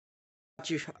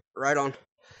you right on.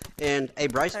 And hey,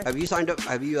 Bryce, Okay. have you signed up?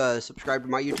 Have you subscribed to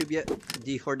my YouTube yet?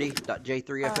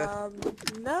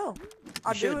 D4D.J3FF. No.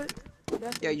 I'll do should. it.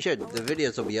 Yeah, you should. The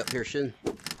videos will be up here soon.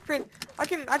 I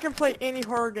can play any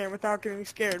horror game without getting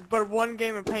scared, but one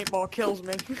game of paintball kills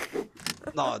me.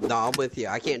 No, I'm with you.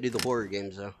 I can't do the horror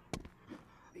games though.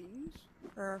 These?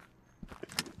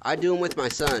 I do them with my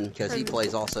son because he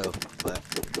plays also. But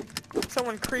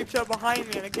Someone creeps up behind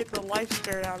me and I get the life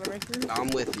scared out of me. I'm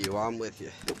with you. I'm with you.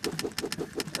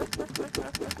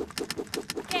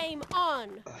 Game on.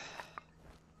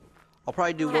 I'll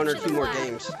probably do one or two more Flag.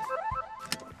 games.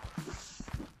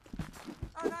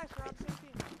 Oh, nice, we're on the same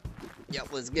team. Yep,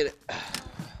 let's get it.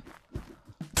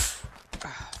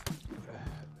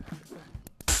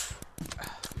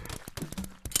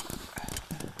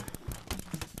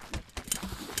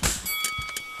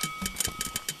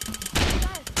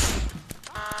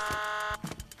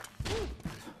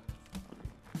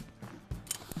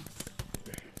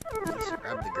 Let's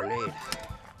grab the grenade.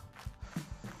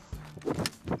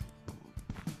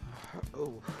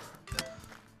 Oh.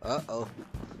 Uh-oh.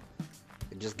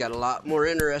 It just got a lot more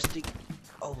interesting.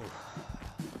 Oh.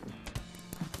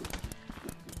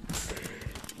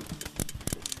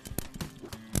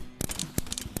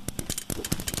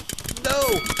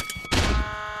 No!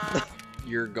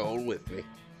 You're going with me.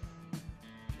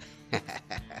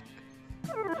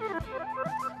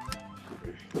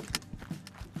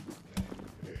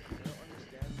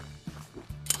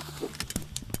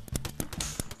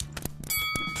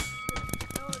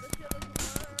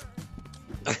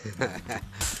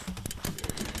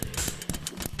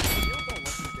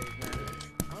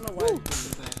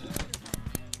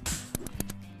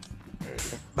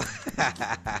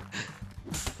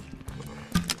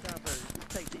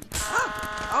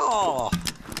 Oh!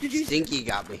 Stinky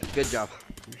got me. Good job.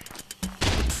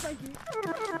 Thank you.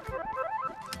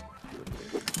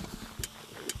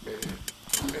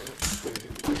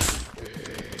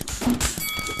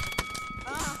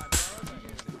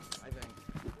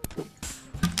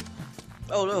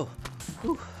 Oh no.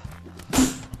 Whew.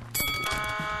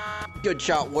 Good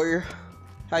shot, warrior.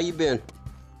 How you been?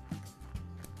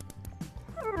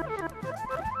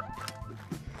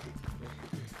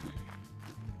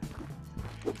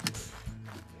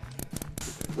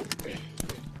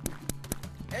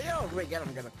 Hey yo, wait, get him.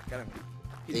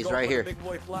 He's going right for the here. Big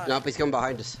boy fly. Nope, he's coming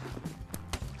behind us.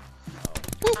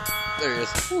 Woo. There he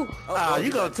is. Woo. Oh, you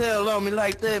gonna tell on me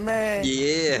like that, man?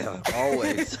 Yeah,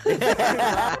 always.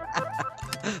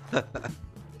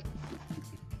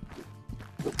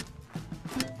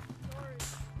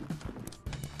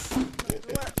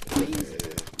 Please.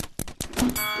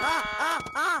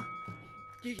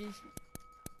 GG's.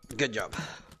 Good job.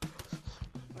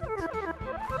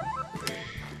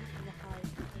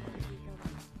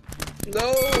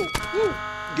 No! Woo.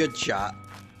 Good shot.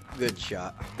 Good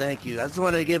shot. Thank you. I just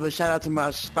wanted to give a shout out to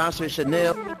my sponsor,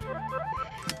 Chanel.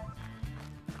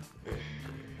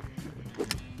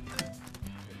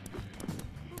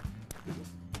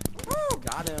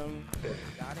 Got him.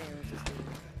 Got him.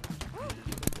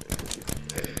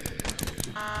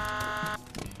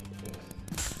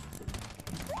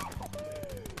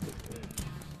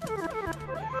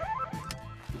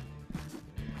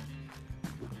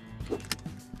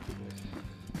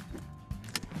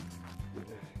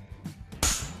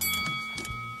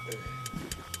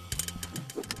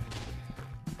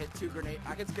 Hit 2 grenades.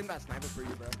 I can skin that sniper for you,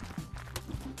 bro.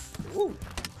 Woo.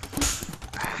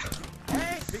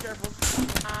 Hey, be careful.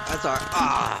 That's all right.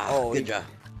 Ah, Oh, good job.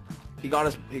 He got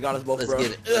us both, Let's bro.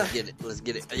 get it. Let's get it. Let's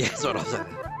get it. Yeah, that's what I'm saying.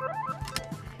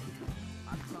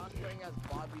 I'm cosplaying as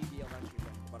Bobby the Electric,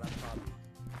 but I'm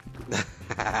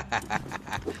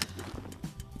Bobby.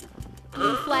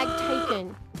 Blue flag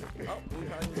taken.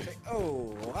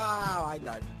 Oh, wow, I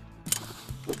died.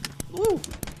 Woo.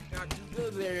 Not too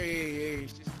good there.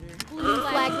 Blue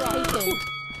flag taken.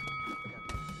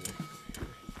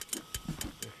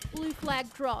 Blue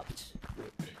flag dropped.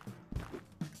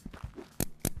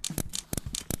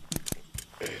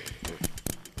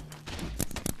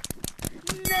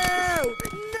 No!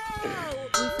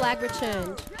 Blue flag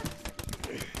returned.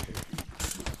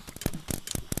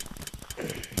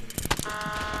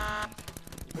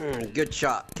 Good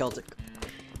shot, Celtic.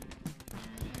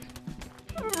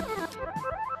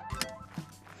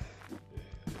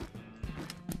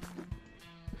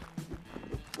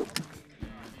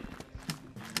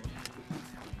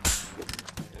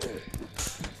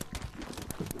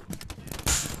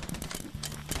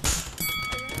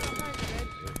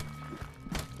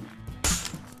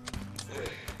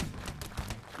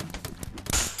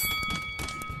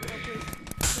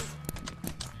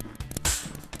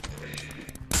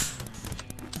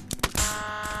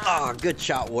 Oh, good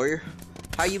shot, Warrior.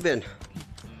 How you been?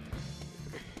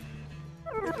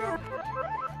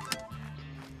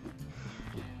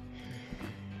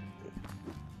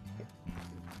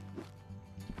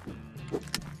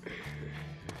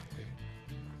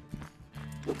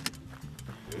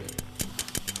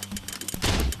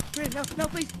 Good job. No,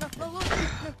 please, no,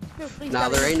 please. Nah,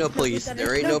 there ain't no please. Daddy.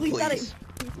 There ain't no please, Daddy. please.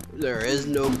 There is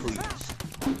no please.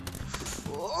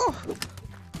 Oh.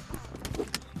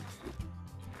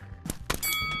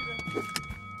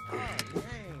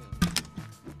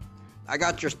 I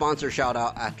got your sponsor shout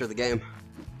out after the game.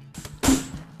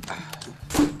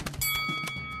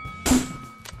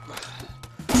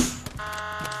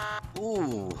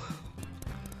 Ooh.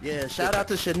 Yeah, shout out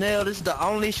to Chanel. This is the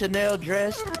only Chanel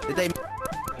dress that they.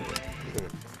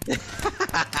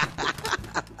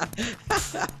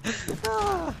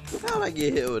 How'd I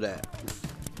get hit with that?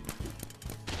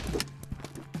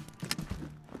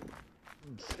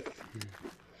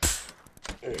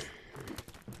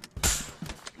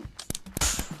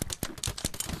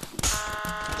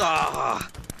 Ah!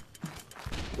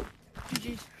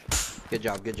 GG's. Good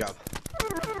job, good job.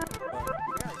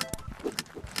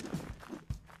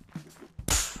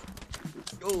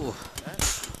 Ooh.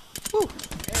 Woo.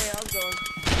 Hey, how's it going?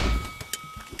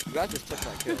 You guys just took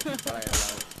my kill, but I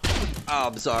allowed. Oh,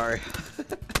 I'm sorry.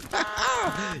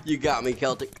 You got me,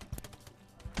 Celtic.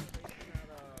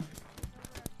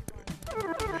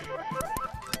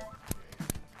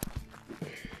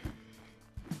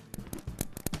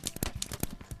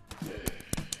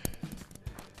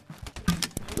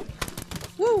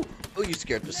 Woo! Oh, you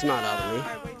scared the snot out of me.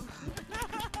 Alright, wait.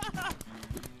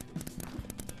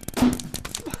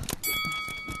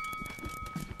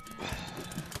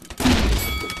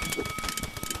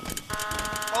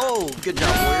 Oh, good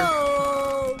job, Warrior.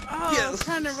 Oh, Yes. I was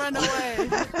trying to run away.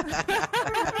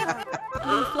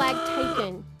 Blue flag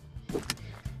taken.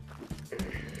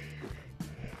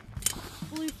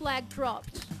 Blue flag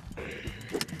dropped.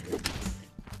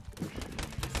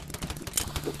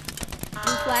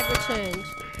 Blue flag returned.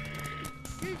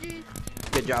 GG's.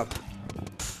 Good job.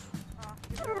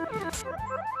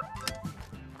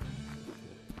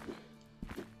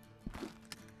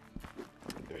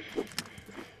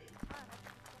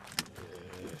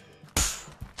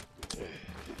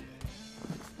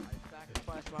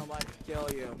 Sacrifice my life to kill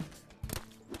you.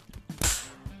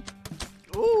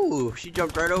 Ooh, she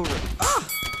jumped right over it.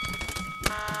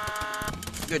 Ah!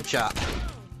 Good shot.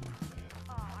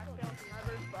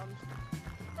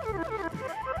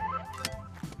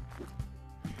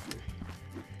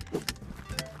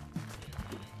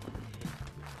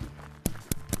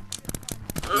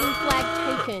 Blue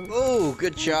flag taken. Ooh,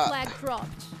 good Blue shot. flag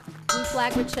dropped. Blue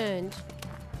flag returned.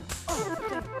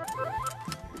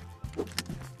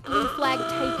 Blue flag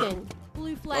taken.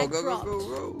 Blue Oh, flag go, go, dropped. go,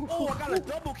 go. Oh, I got a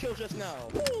double kill just now.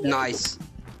 Nice.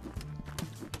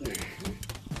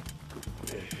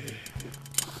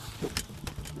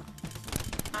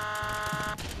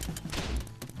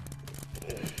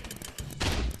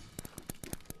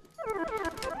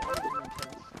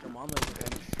 Your mom is a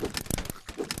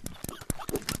bitch.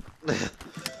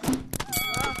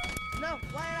 No,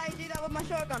 why did I do that with my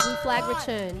shotgun? Blue flag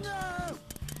returned. No.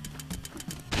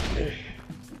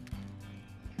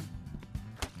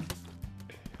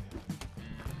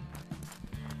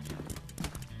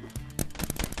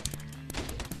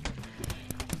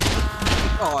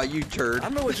 Oh, you turd. I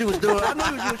know what you was doing. I know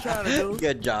what you was trying to do.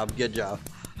 Good job, good job.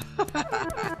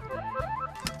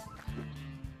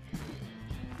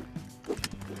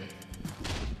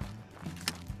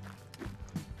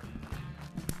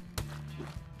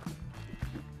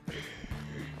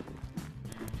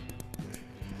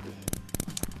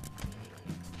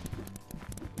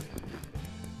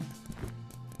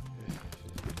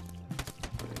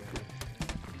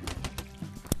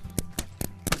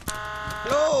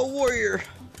 Oh, Warrior.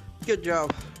 Good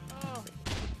job.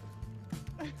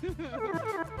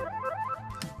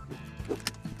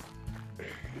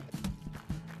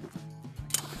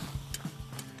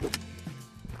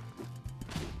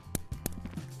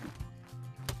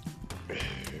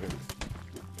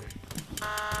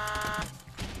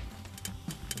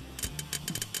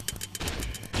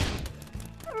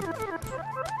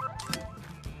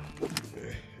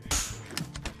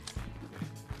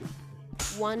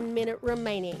 One minute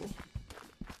remaining.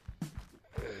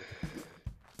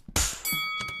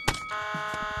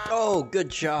 Oh,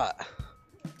 good shot.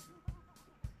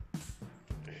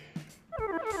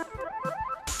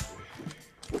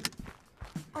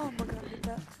 Oh my god, hit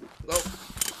that. Oh.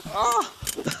 Oh.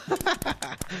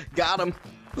 Got him.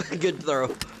 Good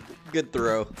throw. Good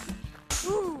throw.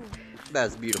 Ooh.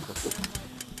 That's beautiful.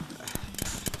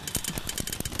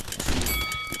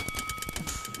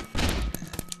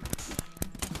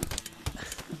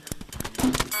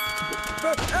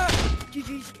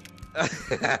 GG's.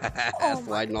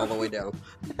 Sliding all the way down.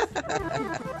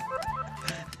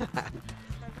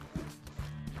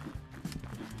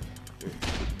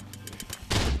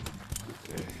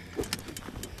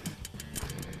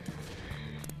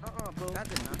 Boo. That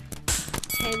did not.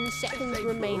 10 seconds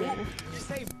remaining. You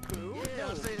say boo? Yeah,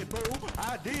 I said boo.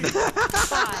 I did.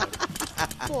 5,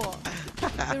 4,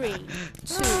 3,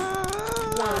 2,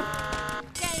 1.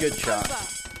 Good shot.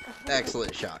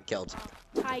 Excellent shot, Kelt.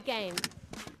 Tie game.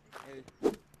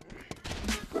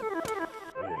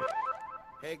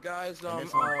 Hey guys, it's on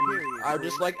period, I would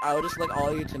just like all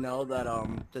of you to know that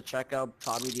to check out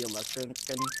Tommy the Electrician.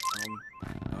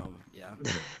 Yeah.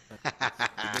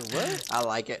 What? I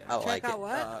like it. I like Check out it.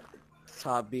 what?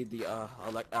 Tommy the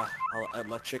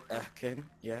electric can.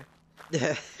 Yeah.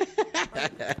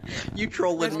 You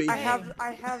trolling me. I have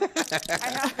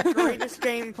the greatest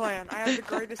game plan. I have the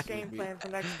greatest game plan for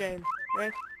next game.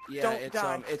 Okay? Yeah, Don't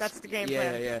die. That's the game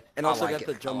plan. Yeah. And I also like get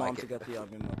the it. jump I like on to it. get the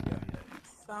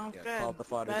Sounds Yeah, call good. the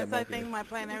father, That's, get I milk think, here. my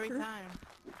plan every time.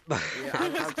 Yeah,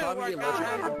 I'm Tommy the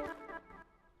Electrician.